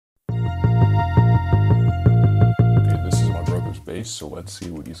Nice, so let's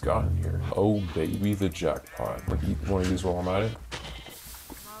see what he's got in here. Oh baby, the jackpot. I'll eat one of these while I'm at it.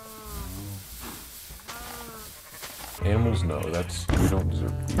 Animals, no, we don't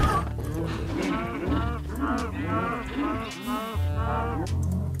deserve food.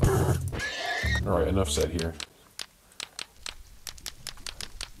 Alright, enough said here.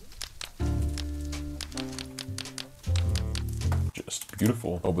 Just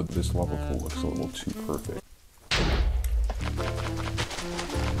beautiful. Oh, but this lava pool looks a little too perfect.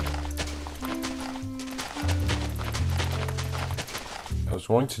 I was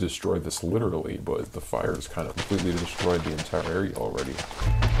going to destroy this literally, but the fire has kind of completely destroyed the entire area already.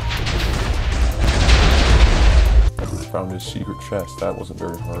 Found his secret chest. That wasn't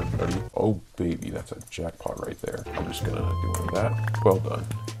very hard, buddy. Oh baby, that's a jackpot right there. I'm just gonna do one of that. Well done.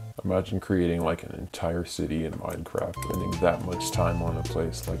 Imagine creating like an entire city in Minecraft, spending that much time on a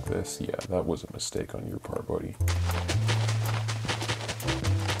place like this. Yeah, that was a mistake on your part, buddy.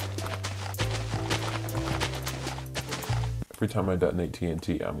 Every time I detonate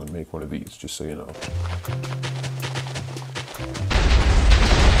TNT, I'm gonna make one of these, just so you know.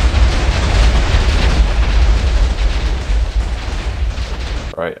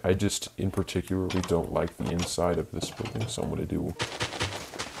 Alright, I just, in particularly, don't like the inside of this building, so I'm gonna do...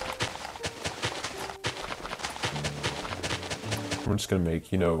 I'm just gonna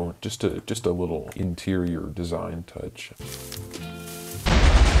make, you know, just a little interior design touch.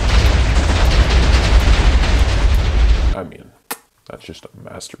 I mean, that's just a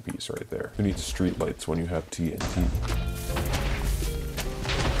masterpiece right there. Who needs streetlights when you have TNT?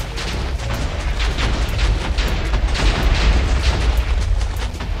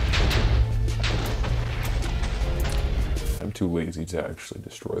 I'm too lazy to actually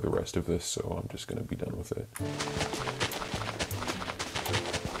destroy the rest of this, so I'm just gonna be done with it.